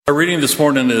Our reading this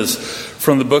morning is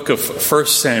from the book of 1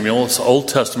 Samuel. It's Old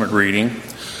Testament reading.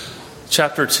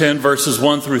 Chapter 10, verses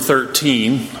 1 through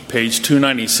 13, page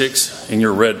 296 in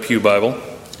your red pew Bible.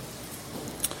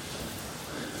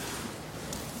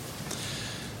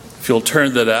 If you'll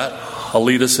turn to that, I'll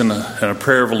lead us in a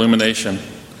prayer of illumination.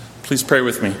 Please pray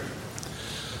with me.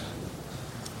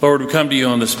 Lord, we come to you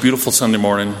on this beautiful Sunday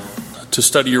morning to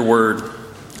study your word.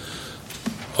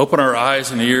 Open our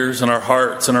eyes and ears and our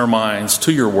hearts and our minds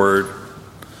to your word,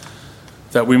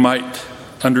 that we might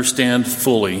understand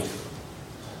fully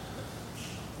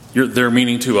their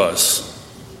meaning to us.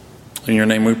 In your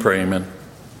name we pray, amen.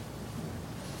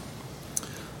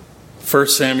 1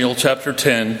 Samuel chapter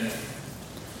 10,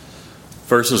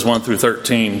 verses 1 through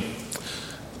 13.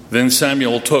 Then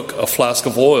Samuel took a flask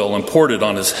of oil and poured it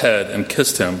on his head and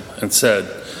kissed him and said,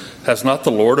 "Has not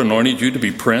the Lord anointed you to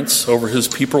be prince over his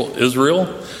people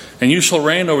Israel? And you shall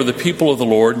reign over the people of the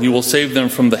Lord, and you will save them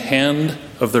from the hand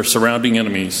of their surrounding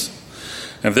enemies.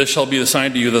 And this shall be the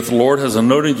sign to you that the Lord has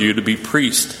anointed you to be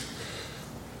priest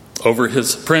over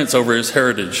his prince over his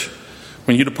heritage.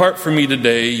 When you depart from me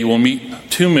today, you will meet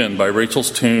two men by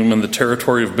Rachel's tomb in the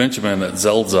territory of Benjamin at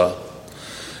Zelzah.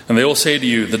 And they will say to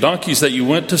you, the donkeys that you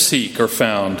went to seek are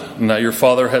found. And now your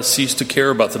father has ceased to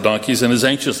care about the donkeys and is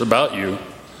anxious about you,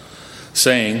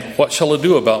 saying, what shall I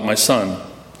do about my son?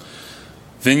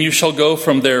 Then you shall go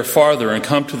from there farther and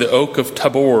come to the oak of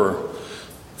Tabor.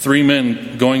 3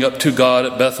 men going up to God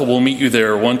at Bethel will meet you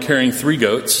there, one carrying 3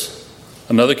 goats,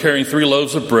 another carrying 3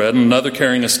 loaves of bread, and another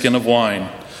carrying a skin of wine.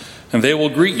 And they will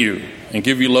greet you and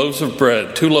give you 2 loaves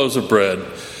of bread,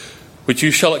 which you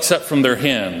shall accept from their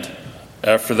hand.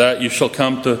 After that you shall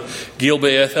come to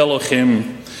Gilbeath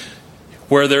Elohim,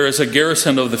 where there is a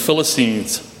garrison of the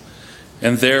Philistines.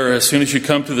 And there, as soon as you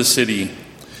come to the city,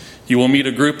 you will meet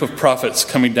a group of prophets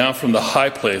coming down from the high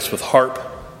place with harp,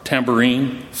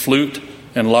 tambourine, flute,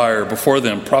 and lyre before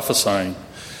them, prophesying.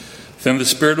 Then the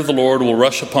Spirit of the Lord will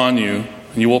rush upon you,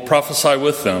 and you will prophesy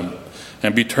with them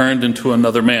and be turned into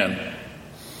another man.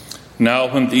 Now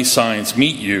when these signs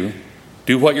meet you,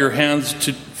 do what your hands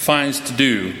finds to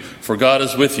do, for God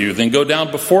is with you. Then go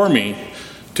down before me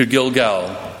to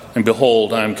Gilgal, and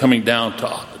behold, I am coming down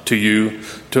to you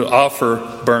to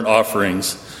offer burnt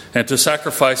offerings and to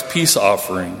sacrifice peace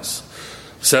offerings.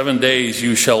 7 days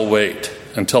you shall wait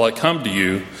until I come to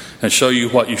you and show you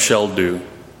what you shall do."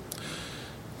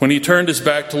 When he turned his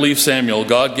back to leave Samuel,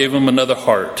 God gave him another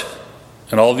heart.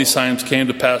 And all these signs came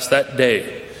to pass that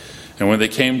day. And when they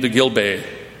came to Gilbeath,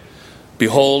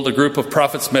 behold, a group of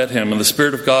prophets met him, and the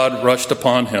Spirit of God rushed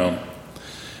upon him.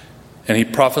 And he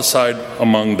prophesied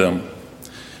among them.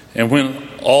 And when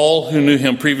all who knew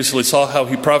him previously saw how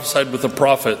he prophesied with the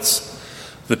prophets,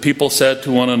 the people said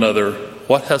to one another,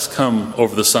 "What has come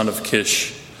over the son of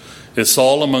Kish? Is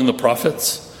Saul among the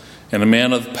prophets?" And a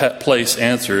man of the place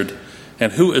answered,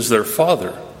 "And who is their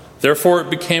father?" Therefore it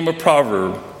became a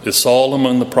proverb, "Is Saul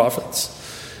among the prophets?"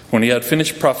 When he had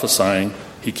finished prophesying,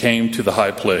 he came to the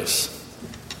high place.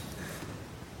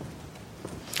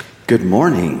 Good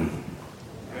morning.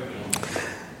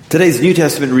 Today's New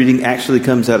Testament reading actually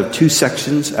comes out of 2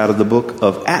 sections out of the book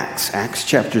of Acts. Acts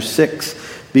chapter 6,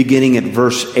 beginning at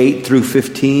verse 8 through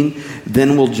 15.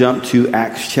 Then we'll jump to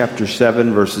Acts chapter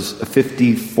 7, verses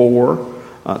 54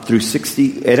 through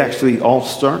 60. It actually all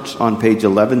starts on page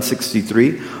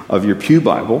 1163 of your pew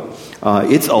Bible.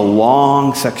 It's a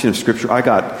long section of Scripture. I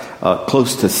got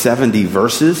close to 70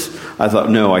 verses. I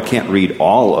thought, no, I can't read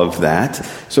all of that.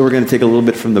 So we're going to take a little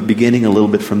bit from the beginning, a little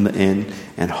bit from the end,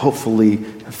 and hopefully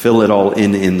fill it all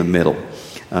in the middle.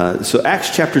 So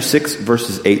Acts chapter 6,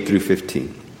 verses 8 through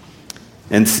 15.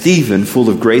 And Stephen, full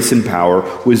of grace and power,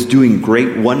 was doing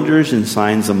great wonders and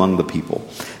signs among the people.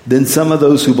 Then some of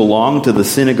those who belonged to the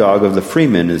synagogue of the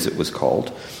freemen, as it was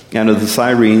called, and of the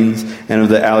Cyrenes, and of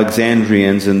the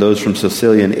Alexandrians, and those from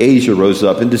Cilicia and Asia rose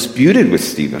up and disputed with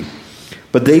Stephen.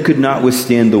 But they could not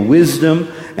withstand the wisdom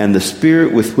and the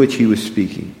spirit with which he was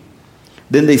speaking.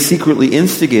 Then they secretly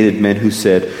instigated men who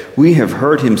said, "We have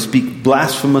heard him speak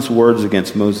blasphemous words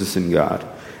against Moses and God."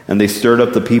 And they stirred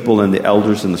up the people and the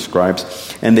elders and the scribes,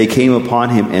 and they came upon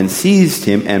him and seized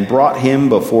him and brought him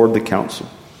before the council.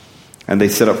 And they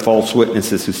set up false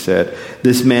witnesses who said,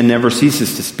 "This man never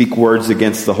ceases to speak words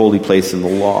against the holy place and the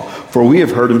law. For we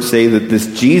have heard him say that this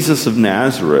Jesus of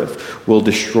Nazareth will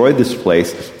destroy this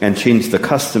place and change the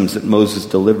customs that Moses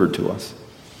delivered to us."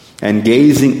 And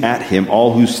gazing at him,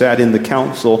 all who sat in the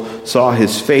council saw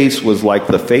his face was like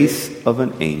the face of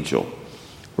an angel.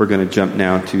 We're going to jump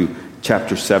now to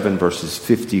chapter 7, verses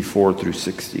 54 through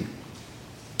 60.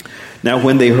 Now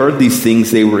when they heard these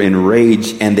things, they were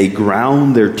enraged, and they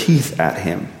ground their teeth at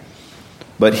him.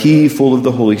 But he, full of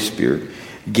the Holy Spirit,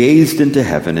 gazed into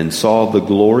heaven and saw the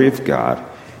glory of God,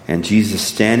 and Jesus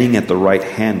standing at the right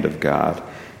hand of God.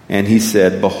 And he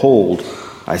said, Behold,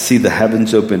 I see the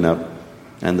heavens open up,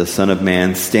 and the Son of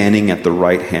Man standing at the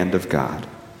right hand of God.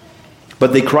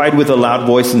 But they cried with a loud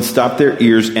voice and stopped their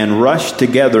ears and rushed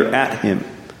together at him.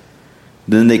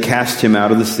 Then they cast him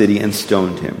out of the city and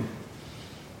stoned him.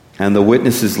 And the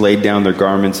witnesses laid down their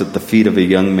garments at the feet of a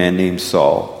young man named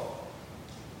Saul.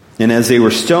 And as they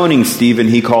were stoning Stephen,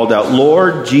 he called out,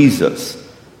 Lord Jesus,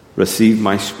 receive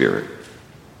my spirit.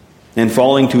 And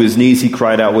falling to his knees, he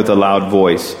cried out with a loud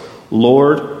voice,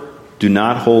 Lord, do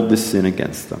not hold this sin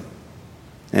against them.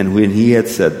 And when he had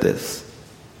said this,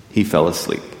 he fell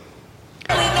asleep.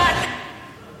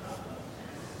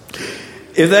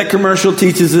 If that commercial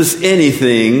teaches us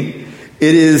anything,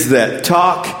 it is that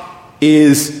talk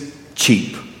is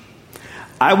cheap.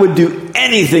 I would do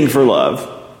anything for love,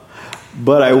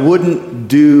 but I wouldn't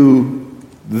do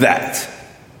that.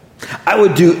 I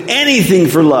would do anything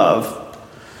for love,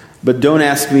 but don't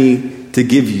ask me to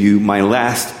give you my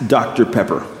last Dr.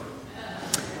 Pepper.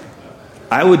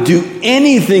 I would do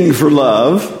anything for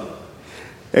love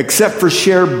except for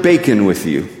share bacon with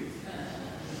you.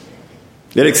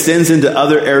 It extends into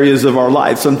other areas of our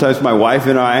life. Sometimes my wife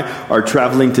and I are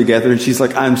traveling together and she's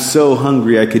like, I'm so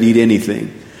hungry I could eat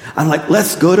anything. I'm like,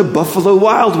 let's go to Buffalo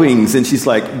Wild Wings. And she's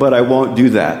like, but I won't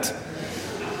do that.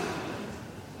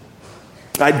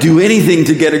 I'd do anything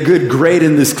to get a good grade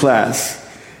in this class.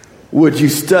 Would you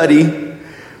study?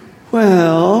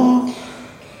 Well,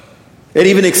 it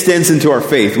even extends into our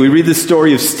faith. We read the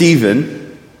story of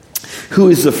Stephen, who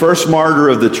is the first martyr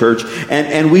of the church.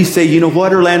 And we say, you know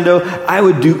what, Orlando? I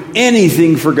would do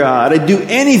anything for God. I'd do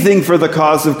anything for the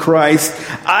cause of Christ.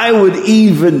 I would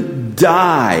even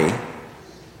die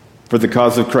for the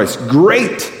cause of Christ.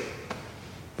 Great.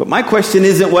 But my question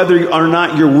isn't whether or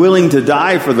not you're willing to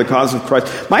die for the cause of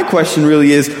Christ. My question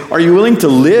really is, are you willing to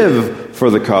live for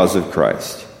the cause of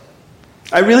Christ?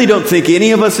 I really don't think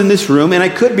any of us in this room, and I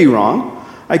could be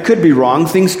wrong,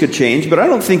 things could change, but I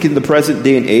don't think in the present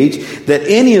day and age that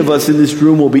any of us in this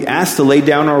room will be asked to lay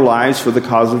down our lives for the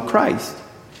cause of Christ.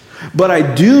 But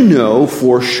I do know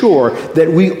for sure that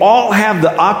we all have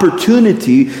the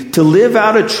opportunity to live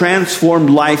out a transformed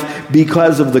life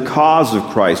because of the cause of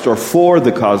Christ, or for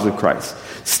the cause of Christ.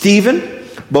 Stephen,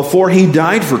 before he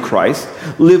died for Christ,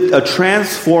 lived a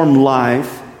transformed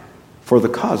life for the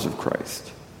cause of Christ.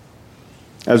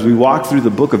 As we walk through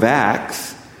the book of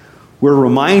Acts, we're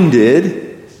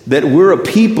reminded that we're a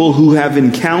people who have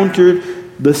encountered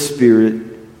the Spirit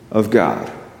of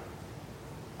God.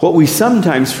 What we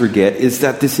sometimes forget is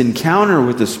that this encounter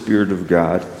with the Spirit of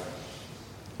God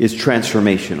is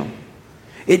transformational.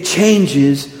 It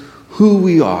changes who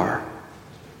we are.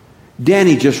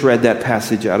 Danny just read that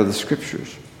passage out of the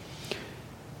Scriptures.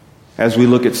 As we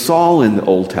look at Saul in the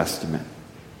Old Testament,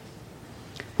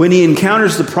 when he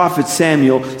encounters the prophet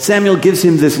Samuel, Samuel gives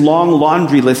him this long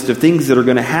laundry list of things that are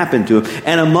going to happen to him.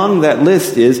 And among that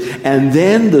list is, and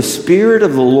then the Spirit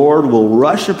of the Lord will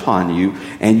rush upon you,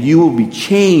 and you will be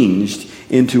changed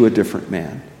into a different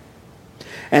man.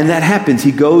 And that happens.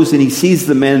 He goes and he sees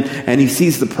the men, and he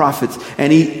sees the prophets,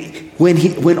 and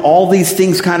when all these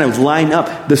things kind of line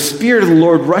up, the Spirit of the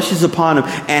Lord rushes upon him,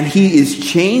 and he is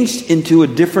changed into a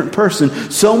different person,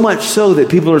 so much so that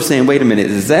people are saying, wait a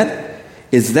minute, is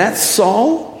that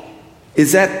Saul?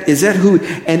 Is that who?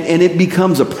 And it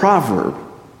becomes a proverb.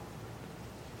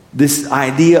 This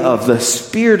idea of the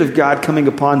Spirit of God coming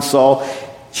upon Saul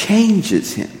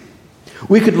changes him.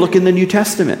 We could look in the New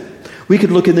Testament. We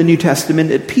could look in the New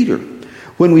Testament at Peter.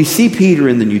 When we see Peter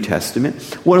in the New Testament,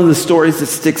 one of the stories that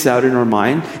sticks out in our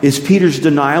mind is Peter's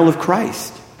denial of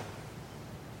Christ.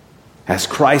 As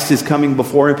Christ is coming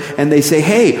before him, and they say,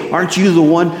 hey, aren't you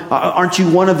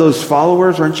one of those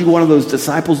followers? Aren't you one of those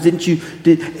disciples?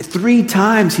 3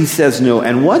 times he says no,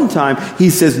 and one time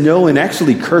he says no and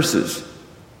actually curses.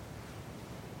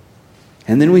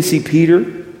 And then we see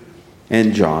Peter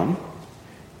and John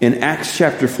in Acts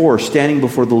chapter 4 standing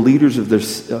before the leaders of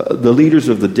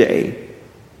the day.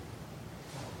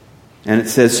 And it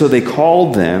says, so they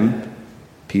called them,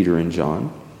 Peter and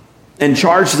John, and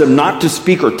charged them not to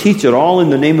speak or teach at all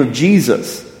in the name of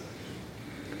Jesus.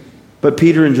 But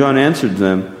Peter and John answered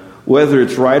them, whether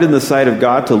it's right in the sight of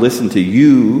God to listen to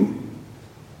you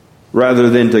rather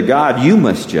than to God, you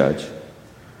must judge.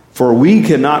 For we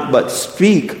cannot but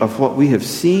speak of what we have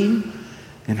seen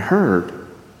and heard.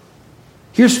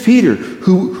 Here's Peter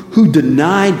who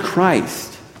denied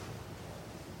Christ.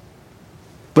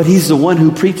 But he's the one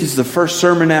who preaches the first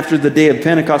sermon after the day of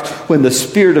Pentecost. When the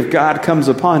Spirit of God comes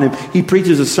upon him, he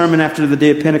preaches a sermon after the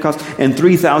day of Pentecost, and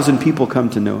 3,000 people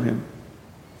come to know him.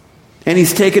 And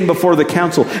he's taken before the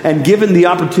council and given the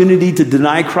opportunity to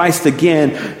deny Christ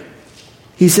again.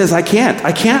 He says, I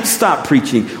can't stop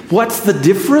preaching. What's the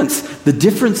difference? The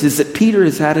difference is that Peter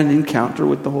has had an encounter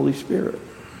with the Holy Spirit.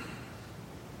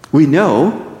 We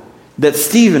know that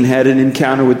Stephen had an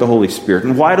encounter with the Holy Spirit.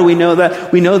 And why do we know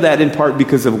that? We know that in part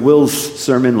because of Will's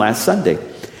sermon last Sunday.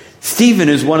 Stephen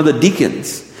is one of the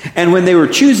deacons. And when they were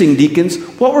choosing deacons,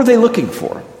 what were they looking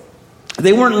for?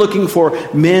 They weren't looking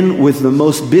for men with the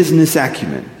most business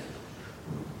acumen,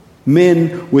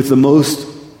 men with the most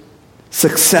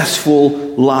successful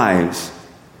lives.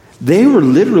 They were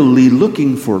literally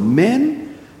looking for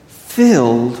men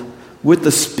filled with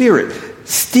the Spirit.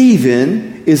 Stephen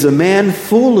is a man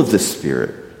full of the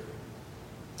Spirit.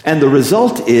 And the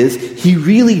result is he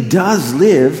really does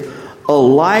live a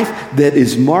life that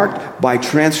is marked by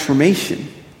transformation.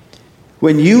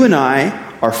 When you and I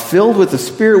are filled with the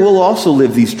Spirit, we'll also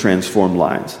live these transformed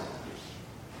lives.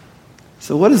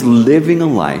 So what does living a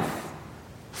life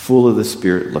full of the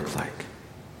Spirit look like?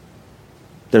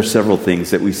 There are several things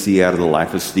that we see out of the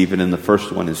life of Stephen, and the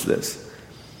first one is this.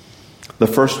 The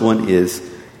first one is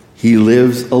he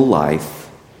lives a life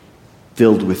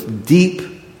filled with deep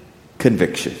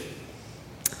conviction.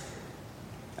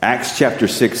 Acts chapter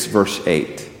 6, verse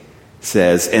 8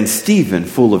 says, and Stephen,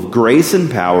 full of grace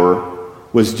and power,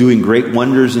 was doing great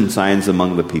wonders and signs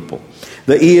among the people.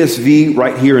 The ESV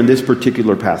right here in this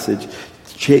particular passage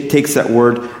takes that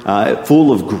word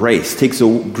full of grace, takes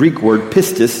a Greek word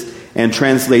pistis and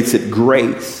translates it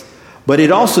grace. But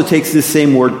it also takes this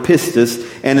same word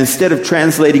pistis, and instead of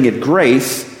translating it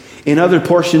grace, in other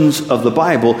portions of the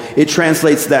Bible, it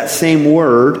translates that same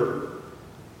word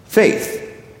faith.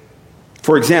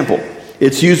 For example,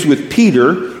 it's used with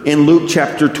Peter in Luke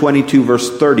chapter 22,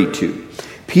 verse 32.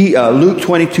 Luke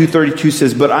 22:32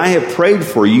 says, but I have prayed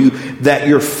for you that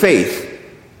your faith,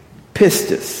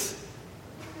 pistis,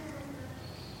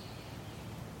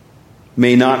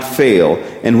 may not fail,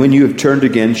 and when you have turned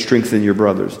again, strengthen your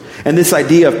brothers. And this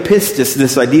idea of pistis,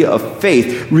 this idea of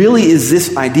faith, really is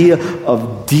this idea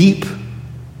of deep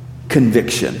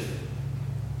conviction.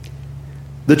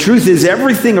 The truth is,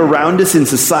 everything around us in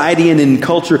society and in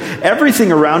culture,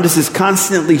 everything around us is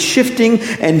constantly shifting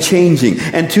and changing.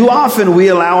 And too often we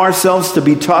allow ourselves to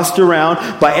be tossed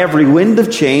around by every wind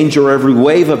of change or every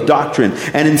wave of doctrine.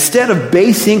 And instead of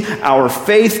basing our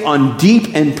faith on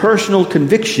deep and personal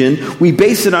conviction, we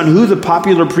base it on who the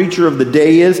popular preacher of the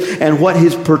day is and what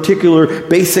his particular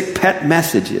basic pet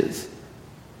message is.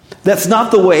 That's not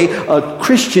the way a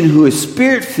Christian who is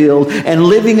Spirit-filled and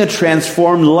living a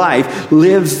transformed life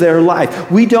lives their life.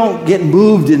 We don't get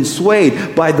moved and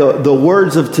swayed by the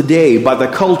words of today, by the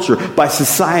culture, by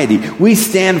society. We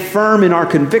stand firm in our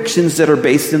convictions that are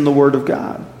based in the Word of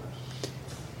God.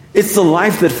 It's the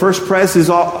life that First Pres has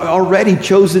already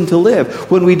chosen to live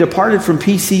when we departed from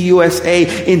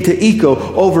PCUSA into ECO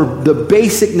over the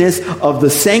basicness of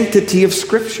the sanctity of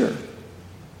Scripture.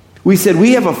 We said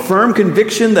we have a firm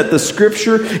conviction that the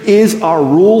Scripture is our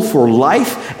rule for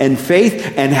life and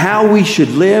faith and how we should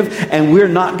live, and we're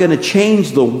not going to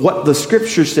change what the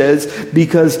Scripture says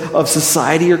because of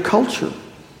society or culture.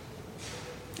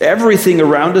 Everything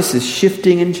around us is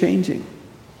shifting and changing.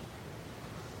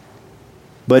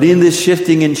 But in this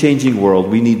shifting and changing world,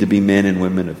 we need to be men and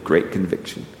women of great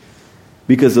conviction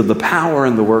because of the power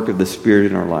and the work of the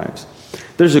Spirit in our lives.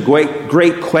 There's a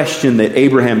great question that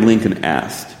Abraham Lincoln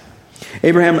asked.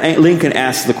 Abraham Lincoln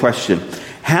asked the question,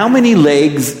 how many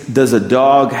legs does a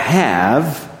dog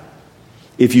have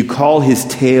if you call his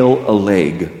tail a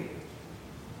leg?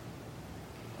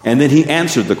 And then he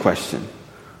answered the question,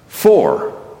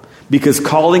 4, because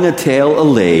calling a tail a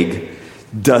leg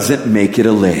doesn't make it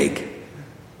a leg.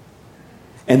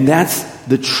 And that's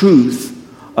the truth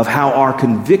of how our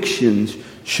convictions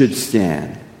should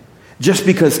stand. Just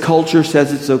because culture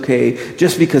says it's okay,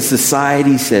 just because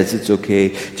society says it's okay,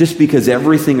 just because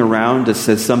everything around us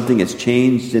says something has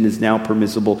changed and is now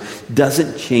permissible,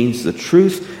 doesn't change the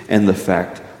truth and the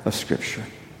fact of Scripture.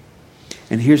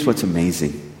 And here's what's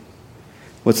amazing.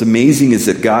 What's amazing is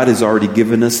that God has already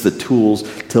given us the tools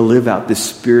to live out this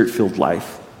Spirit-filled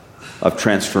life of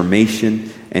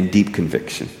transformation and deep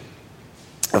conviction.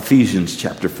 Ephesians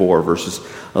chapter 4, verses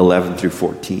 11 through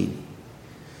 14.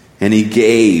 And he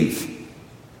gave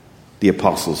the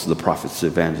apostles, the prophets, the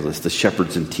evangelists, the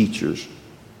shepherds and teachers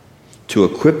to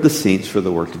equip the saints for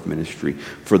the work of ministry,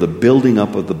 for the building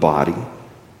up of the body,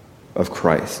 of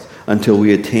Christ, until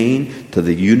we attain to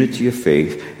the unity of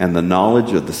faith and the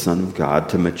knowledge of the Son of God,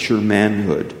 to mature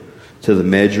manhood, to the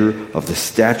measure of the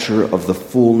stature of the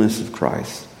fullness of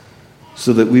Christ,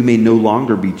 so that we may no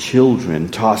longer be children,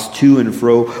 tossed to and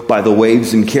fro by the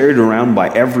waves and carried around by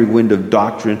every wind of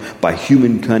doctrine, by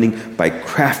human cunning, by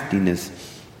craftiness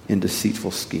and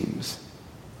deceitful schemes.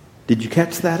 Did you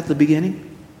catch that at the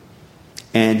beginning?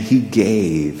 And he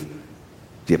gave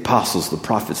the apostles, the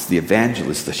prophets, the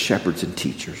evangelists, the shepherds and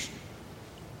teachers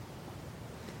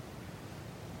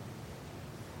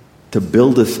to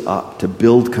build us up, to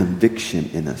build conviction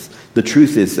in us. The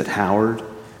truth is that Howard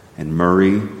and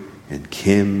Murray and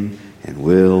Kim and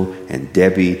Will and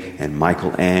Debbie and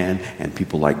Michael Ann and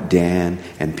people like Dan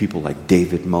and people like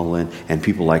David Mullen and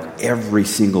people like every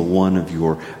single one of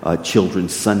your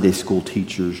children's Sunday school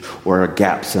teachers or a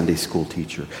Gap Sunday school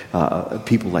teacher,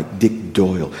 people like Dick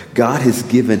Doyle. God has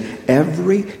given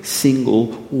every single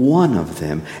one of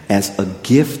them as a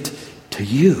gift to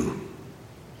you.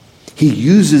 He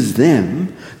uses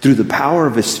them through the power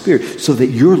of His Spirit so that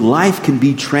your life can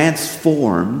be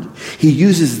transformed. He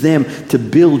uses them to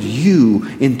build you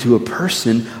into a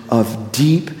person of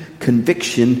deep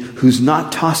conviction who's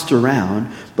not tossed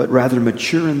around, but rather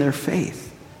mature in their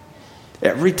faith.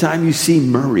 Every time you see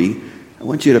Murray, I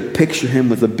want you to picture him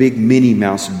with a big Minnie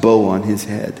Mouse bow on his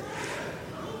head,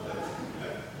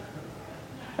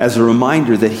 as a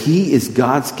reminder that he is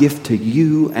God's gift to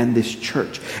you and this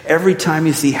church. Every time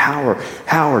you see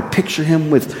Howard, picture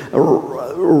him with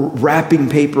wrapping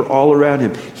paper all around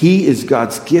him. He is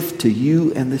God's gift to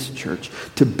you and this church,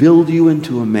 to build you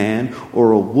into a man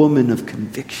or a woman of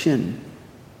conviction,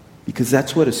 because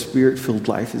that's what a Spirit-filled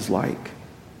life is like.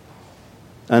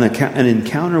 An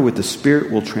encounter with the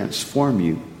Spirit will transform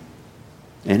you,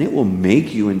 and it will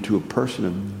make you into a person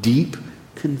of deep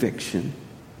conviction,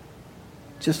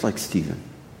 just like Stephen.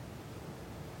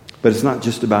 But it's not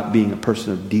just about being a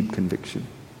person of deep conviction.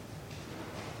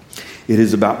 It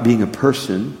is about being a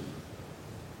person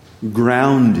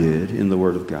grounded in the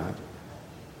Word of God.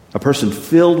 A person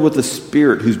filled with the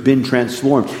Spirit who's been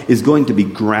transformed is going to be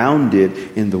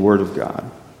grounded in the Word of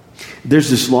God. There's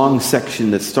this long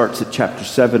section that starts at chapter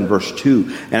 7, verse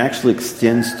 2, and actually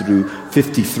extends through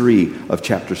 53 of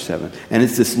chapter 7. And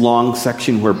it's this long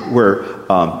section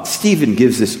where Stephen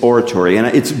gives this oratory, and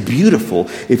it's beautiful.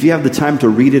 If you have the time to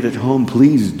read it at home,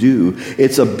 please do.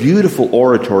 It's a beautiful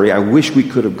oratory. I wish we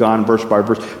could have gone verse by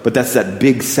verse, but that's that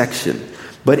big section.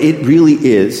 But it really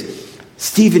is.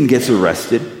 Stephen gets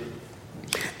arrested,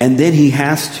 and then he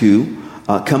has to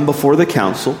come before the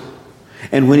council.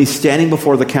 And when he's standing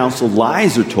before the council,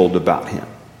 lies are told about him.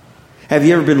 Have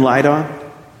you ever been lied on?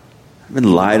 I've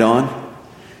been lied on.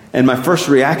 And my first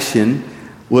reaction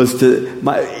was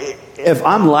if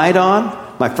I'm lied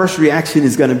on, my first reaction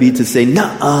is going to be to say,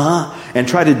 nuh-uh, and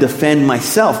try to defend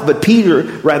myself. But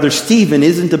Stephen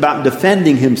isn't about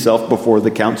defending himself before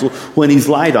the council when he's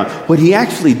lied on. What he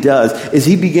actually does is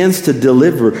he begins to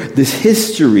deliver this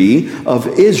history of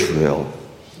Israel,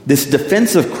 this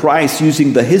defense of Christ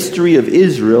using the history of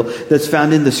Israel that's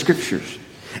found in the Scriptures.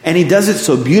 And he does it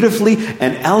so beautifully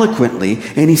and eloquently.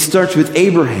 And he starts with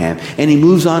Abraham, and he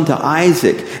moves on to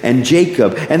Isaac and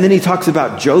Jacob. And then he talks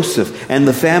about Joseph and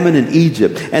the famine in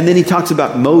Egypt. And then he talks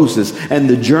about Moses and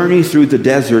the journey through the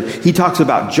desert. He talks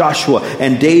about Joshua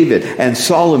and David and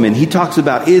Solomon. He talks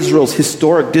about Israel's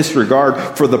historic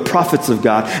disregard for the prophets of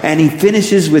God. And he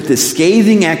finishes with this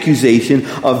scathing accusation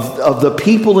of the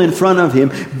people in front of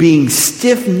him being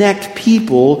stiff-necked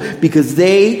people because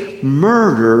they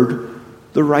murdered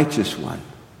the righteous one.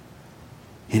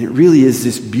 And it really is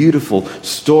this beautiful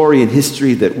story and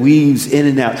history that weaves in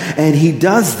and out. And he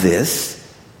does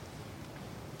this,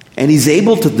 and he's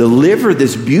able to deliver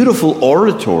this beautiful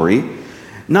oratory,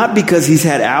 not because he's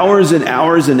had hours and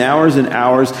hours and hours and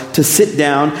hours to sit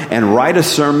down and write a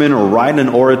sermon or write an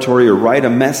oratory or write a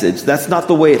message. That's not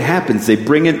the way it happens. They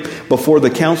bring it before the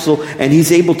council, and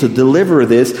he's able to deliver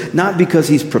this, not because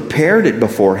he's prepared it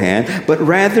beforehand, but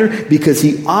rather because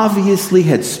he obviously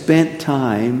had spent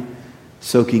time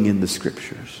soaking in the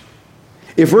Scriptures.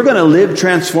 If we're going to live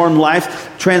transformed lives,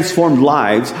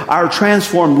 our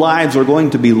transformed lives are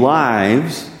going to be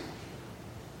lives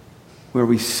where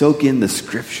we soak in the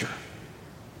Scripture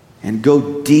and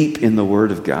go deep in the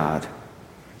Word of God.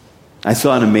 I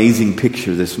saw an amazing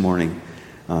picture this morning.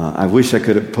 I wish I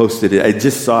could have posted it. I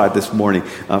just saw it this morning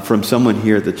from someone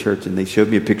here at the church, and they showed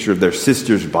me a picture of their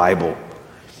sister's Bible.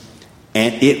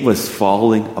 And it was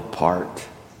falling apart.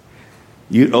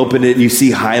 You open it and you see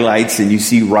highlights and you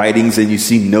see writings and you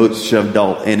see notes shoved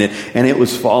all in it, and it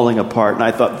was falling apart. And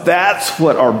I thought, that's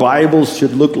what our Bibles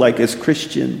should look like as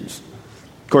Christians.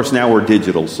 course, now we're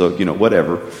digital, so,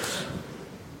 whatever.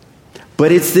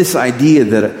 But it's this idea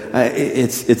that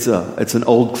it's an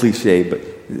old cliche, but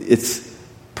it's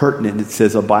pertinent. It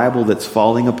says a Bible that's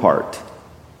falling apart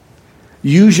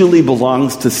usually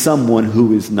belongs to someone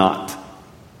who is not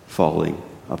falling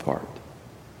apart.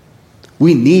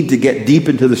 We need to get deep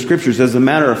into the Scriptures. As a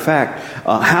matter of fact,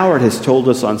 Howard has told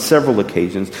us on several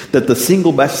occasions that the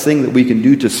single best thing that we can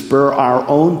do to spur our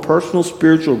own personal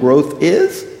spiritual growth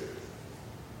is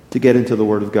to get into the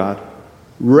Word of God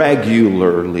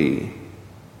regularly.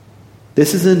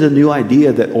 This isn't a new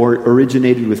idea that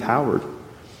originated with Howard.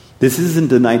 This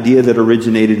isn't an idea that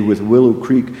originated with Willow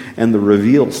Creek and the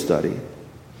Reveal study.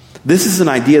 This is an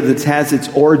idea that has its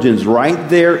origins right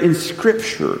there in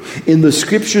Scripture, in the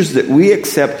Scriptures that we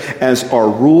accept as our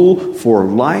rule for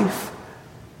life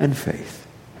and faith.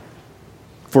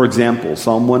 For example,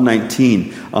 Psalm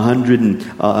 119,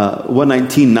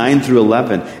 119, 9 through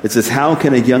 11, it says, "How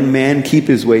can a young man keep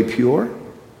his way pure?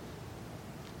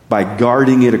 By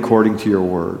guarding it according to your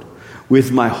word.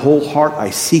 With my whole heart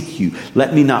I seek you.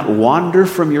 Let me not wander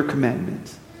from your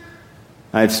commandments.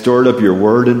 I have stored up your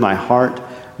word in my heart,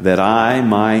 that I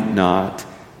might not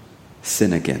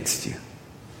sin against you."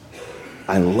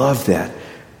 I love that.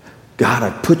 God,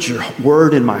 I put your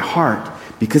word in my heart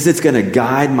because it's going to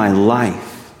guide my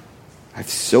life. I've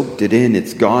soaked it in.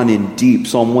 It's gone in deep.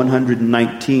 Psalm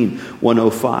 119,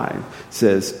 105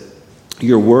 says,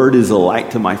 "Your word is a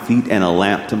light to my feet and a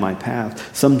lamp to my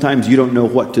path." Sometimes you don't know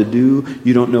what to do.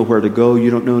 You don't know where to go. You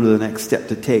don't know the next step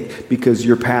to take because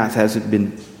your path hasn't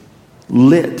been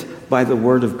lit by the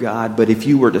Word of God. But if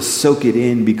you were to soak it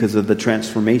in because of the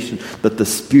transformation that the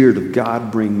Spirit of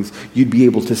God brings, you'd be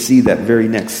able to see that very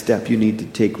next step you need to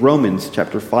take. Romans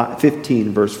chapter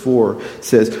 15, verse 4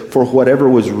 says, "For whatever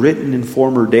was written in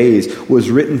former days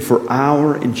was written for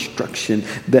our instruction,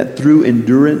 that through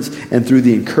endurance and through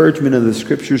the encouragement of the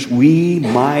Scriptures we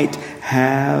might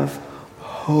have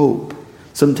hope."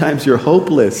 Sometimes you're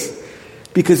hopeless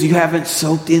because you haven't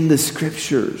soaked in the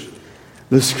Scriptures.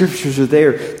 The Scriptures are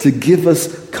there to give us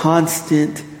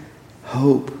constant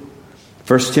hope.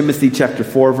 1 Timothy chapter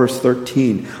 4, verse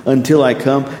 13. "Until I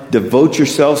come, devote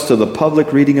yourselves to the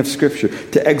public reading of Scripture,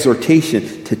 to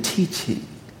exhortation, to teaching."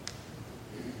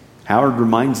 Howard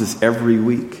reminds us every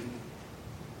week.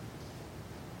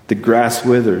 The grass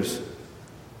withers,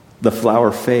 the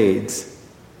flower fades,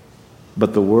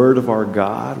 but the word of our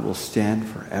God will stand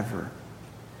forever.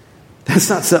 That's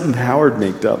not something Howard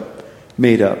made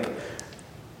up.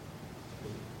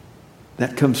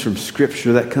 That comes from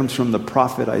Scripture. That comes from the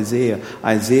prophet Isaiah.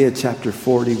 Isaiah chapter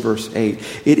 40, verse 8.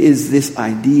 It is this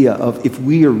idea of if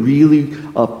we are really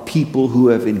a people who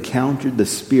have encountered the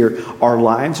Spirit, our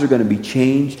lives are going to be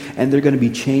changed, and they're going to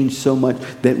be changed so much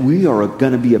that we are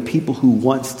going to be a people who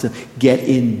wants to get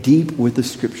in deep with the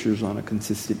Scriptures on a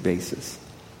consistent basis.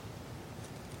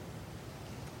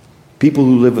 People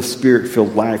who live a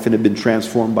Spirit-filled life and have been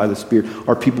transformed by the Spirit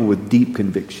are people with deep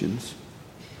convictions.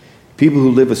 People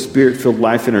who live a Spirit-filled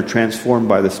life and are transformed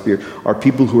by the Spirit are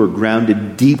people who are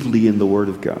grounded deeply in the Word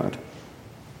of God.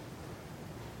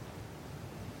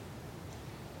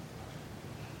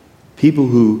 People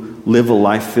who live a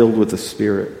life filled with the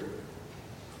Spirit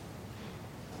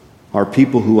are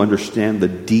people who understand the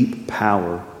deep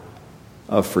power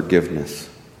of forgiveness.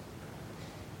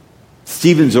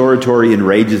 Stephen's oratory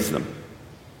enrages them.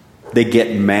 They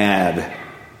get mad.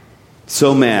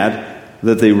 So mad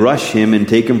that they rush him and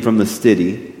take him from the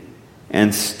city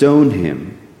and stone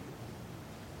him.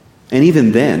 And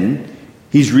even then,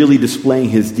 he's really displaying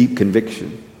his deep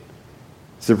conviction.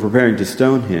 As they're preparing to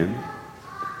stone him,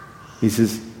 he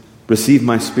says, "Receive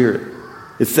my spirit."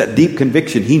 It's that deep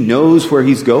conviction. He knows where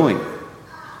he's going.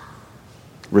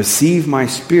 Receive my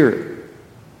spirit.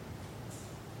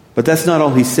 But that's not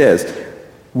all he says.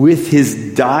 With his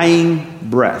dying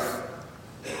breath,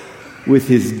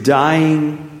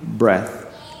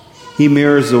 he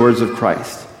mirrors the words of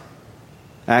Christ.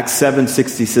 Acts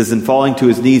 7:60 says, "And falling to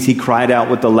his knees, he cried out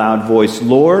with a loud voice,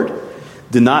 'Lord,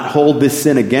 do not hold this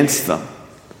sin against them.'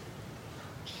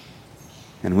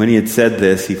 And when he had said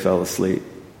this, he fell asleep."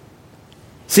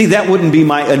 See, that wouldn't be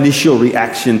my initial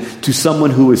reaction to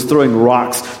someone who was throwing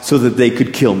rocks so that they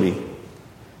could kill me.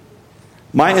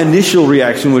 My initial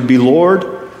reaction would be, "Lord,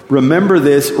 remember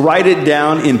this, write it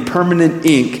down in permanent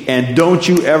ink, and don't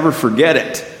you ever forget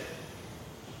it."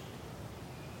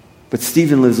 But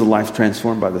Stephen lives a life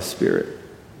transformed by the Spirit.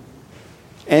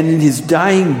 And in his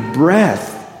dying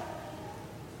breath,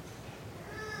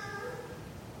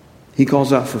 he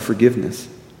calls out for forgiveness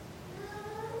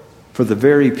for the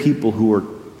very people who are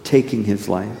taking his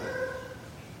life.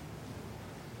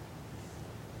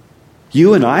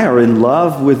 You and I are in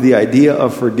love with the idea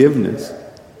of forgiveness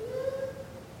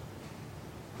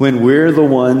when we're the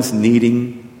ones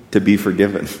needing to be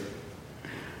forgiven.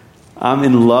 I'm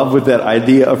in love with that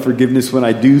idea of forgiveness when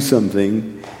I do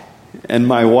something and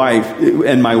my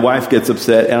wife gets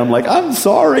upset and I'm like, I'm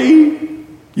sorry,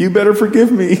 you better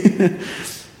forgive me.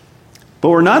 But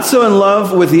we're not so in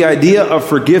love with the idea of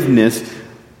forgiveness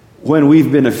when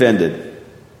we've been offended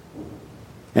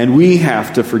and we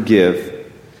have to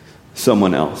forgive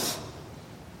someone else.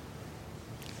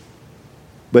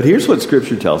 But here's what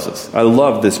Scripture tells us. I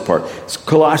love this part. It's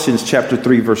Colossians chapter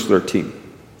 3, verse 13.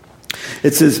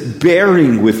 It says,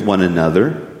 bearing with one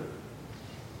another.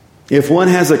 If one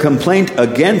has a complaint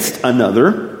against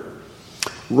another,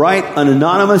 write an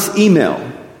anonymous email.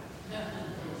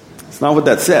 That's not what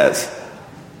that says.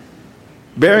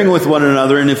 Bearing with one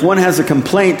another, and if one has a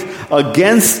complaint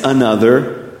against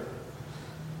another,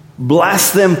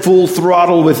 blast them full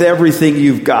throttle with everything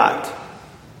you've got.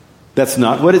 That's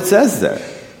not what it says there.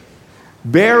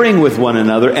 Bearing with one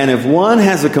another, and if one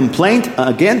has a complaint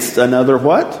against another,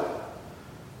 what?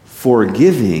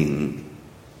 Forgiving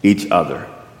each other.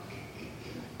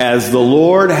 As the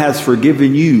Lord has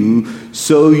forgiven you,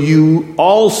 so you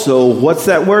also, what's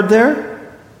that word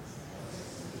there?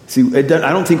 See, I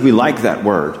don't think we like that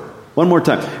word. One more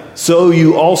time. So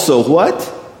you also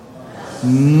what?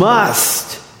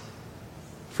 Must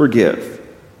forgive.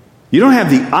 You don't have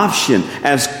the option.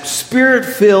 As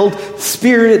Spirit-filled,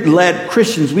 Spirit-led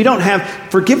Christians, we don't have,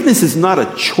 forgiveness is not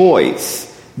a choice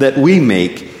that we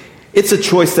make. It's a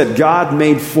choice that God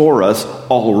made for us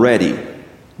already.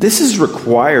 This is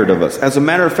required of us. As a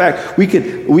matter of fact, we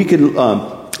could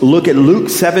look at Luke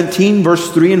 17,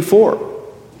 verse 3 and 4.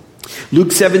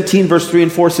 Luke 17, verse 3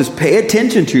 and 4 says, pay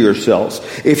attention to yourselves.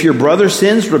 If your brother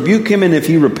sins, rebuke him, and if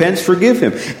he repents, forgive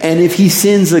him. And if he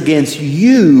sins against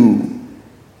you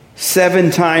 7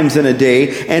 times in a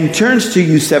day, and turns to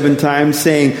you 7 times,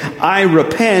 saying, I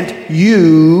repent,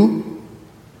 you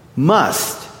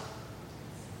must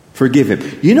forgive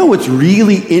him. You know what's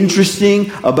really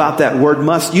interesting about that word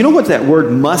must? You know what that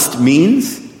word must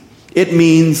means? It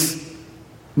means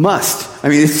must. I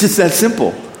mean, it's just that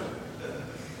simple.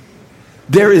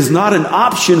 There is not an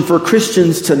option for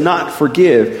Christians to not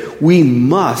forgive. We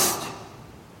must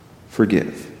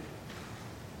forgive.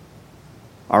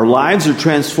 Our lives are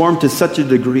transformed to such a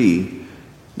degree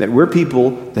that we're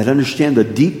people that understand the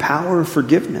deep power of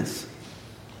forgiveness.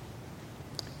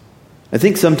 I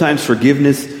think sometimes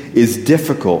forgiveness is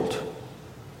difficult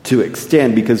to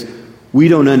extend because we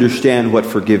don't understand what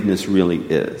forgiveness really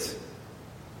is.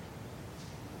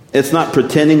 It's not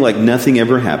pretending like nothing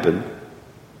ever happened.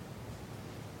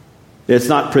 It's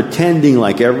not pretending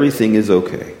like everything is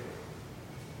okay.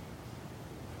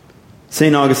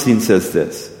 St. Augustine says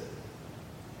this: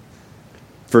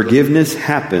 forgiveness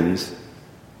happens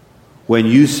when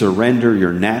you surrender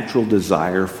your natural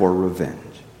desire for revenge.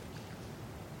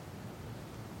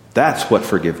 That's what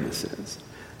forgiveness is.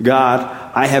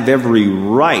 God, I have every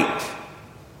right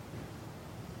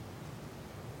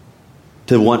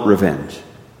to want revenge,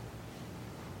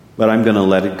 but I'm going to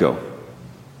let it go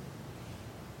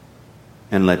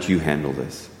and let you handle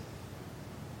this.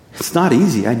 It's not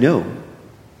easy, I know.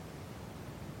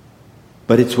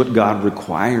 But it's what God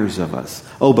requires of us.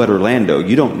 Oh, but Orlando,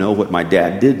 you don't know what my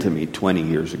dad did to me 20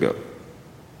 years ago.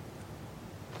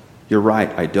 You're right,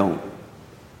 I don't.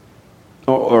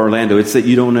 Orlando, it's that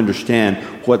you don't understand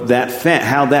what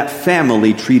how that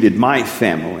family treated my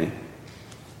family.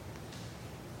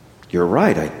 You're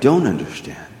right, I don't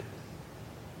understand.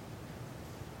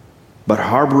 But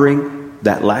harboring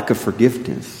that lack of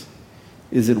forgiveness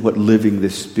isn't what living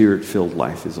this Spirit-filled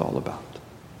life is all about.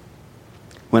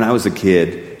 When I was a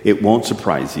kid, it won't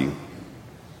surprise you,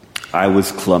 I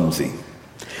was clumsy.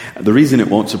 The reason it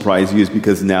won't surprise you is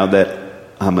because now that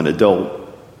I'm an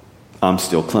adult, I'm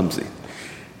still clumsy.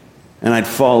 And I'd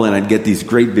fall and I'd get these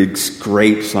great big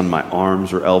scrapes on my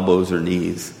arms or elbows or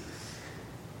knees.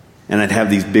 And I'd have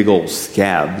these big old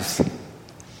scabs.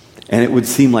 And it would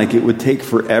seem like it would take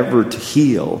forever to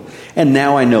heal. And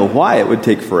now I know why it would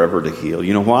take forever to heal.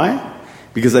 You know why?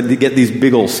 Because I'd get these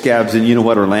big old scabs, and you know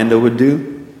what Orlando would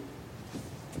do?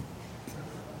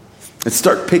 I'd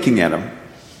start picking at them.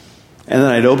 And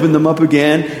then I'd open them up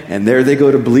again, and there they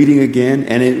go to bleeding again,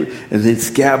 and they'd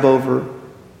scab over.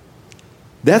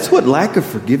 That's what lack of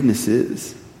forgiveness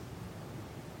is.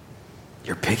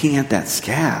 You're picking at that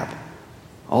scab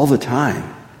all the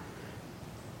time.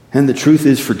 And the truth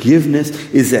is, forgiveness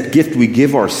is that gift we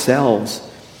give ourselves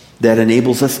that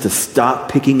enables us to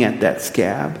stop picking at that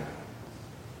scab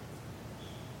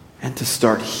and to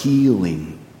start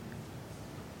healing.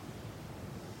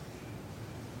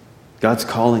 God's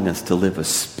calling us to live a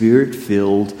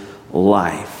Spirit-filled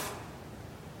life,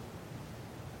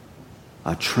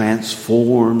 a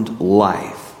transformed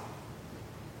life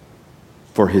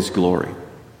for His glory.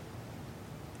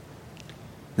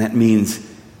 That means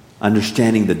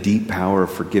understanding the deep power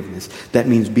of forgiveness. That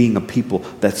means being a people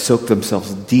that soak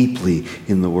themselves deeply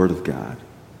in the Word of God.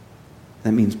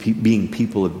 That means being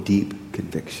people of deep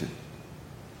conviction.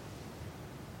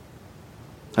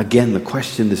 Again, the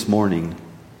question this morning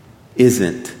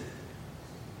isn't,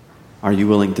 are you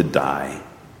willing to die?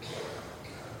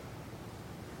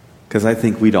 Because I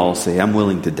think we'd all say, I'm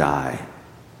willing to die,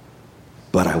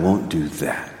 but I won't do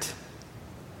that.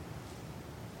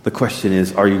 The question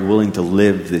is, are you willing to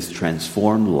live this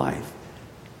transformed life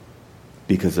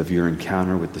because of your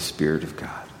encounter with the Spirit of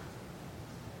God?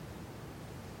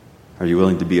 Are you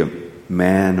willing to be a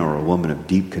man or a woman of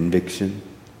deep conviction?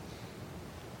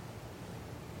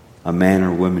 A man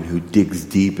or woman who digs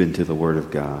deep into the Word of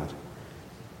God.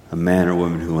 A man or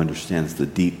woman who understands the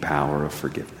deep power of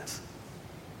forgiveness.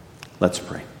 Let's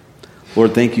pray.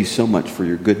 Lord, thank you so much for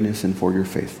your goodness and for your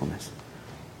faithfulness.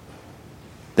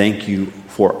 Thank you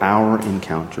for our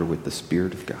encounter with the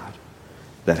Spirit of God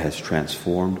that has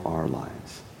transformed our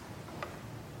lives.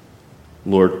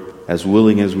 Lord, as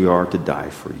willing as we are to die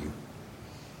for you,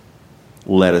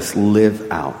 let us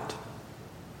live out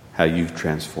how you've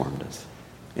transformed us.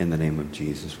 In the name of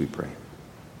Jesus we pray.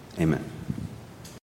 Amen.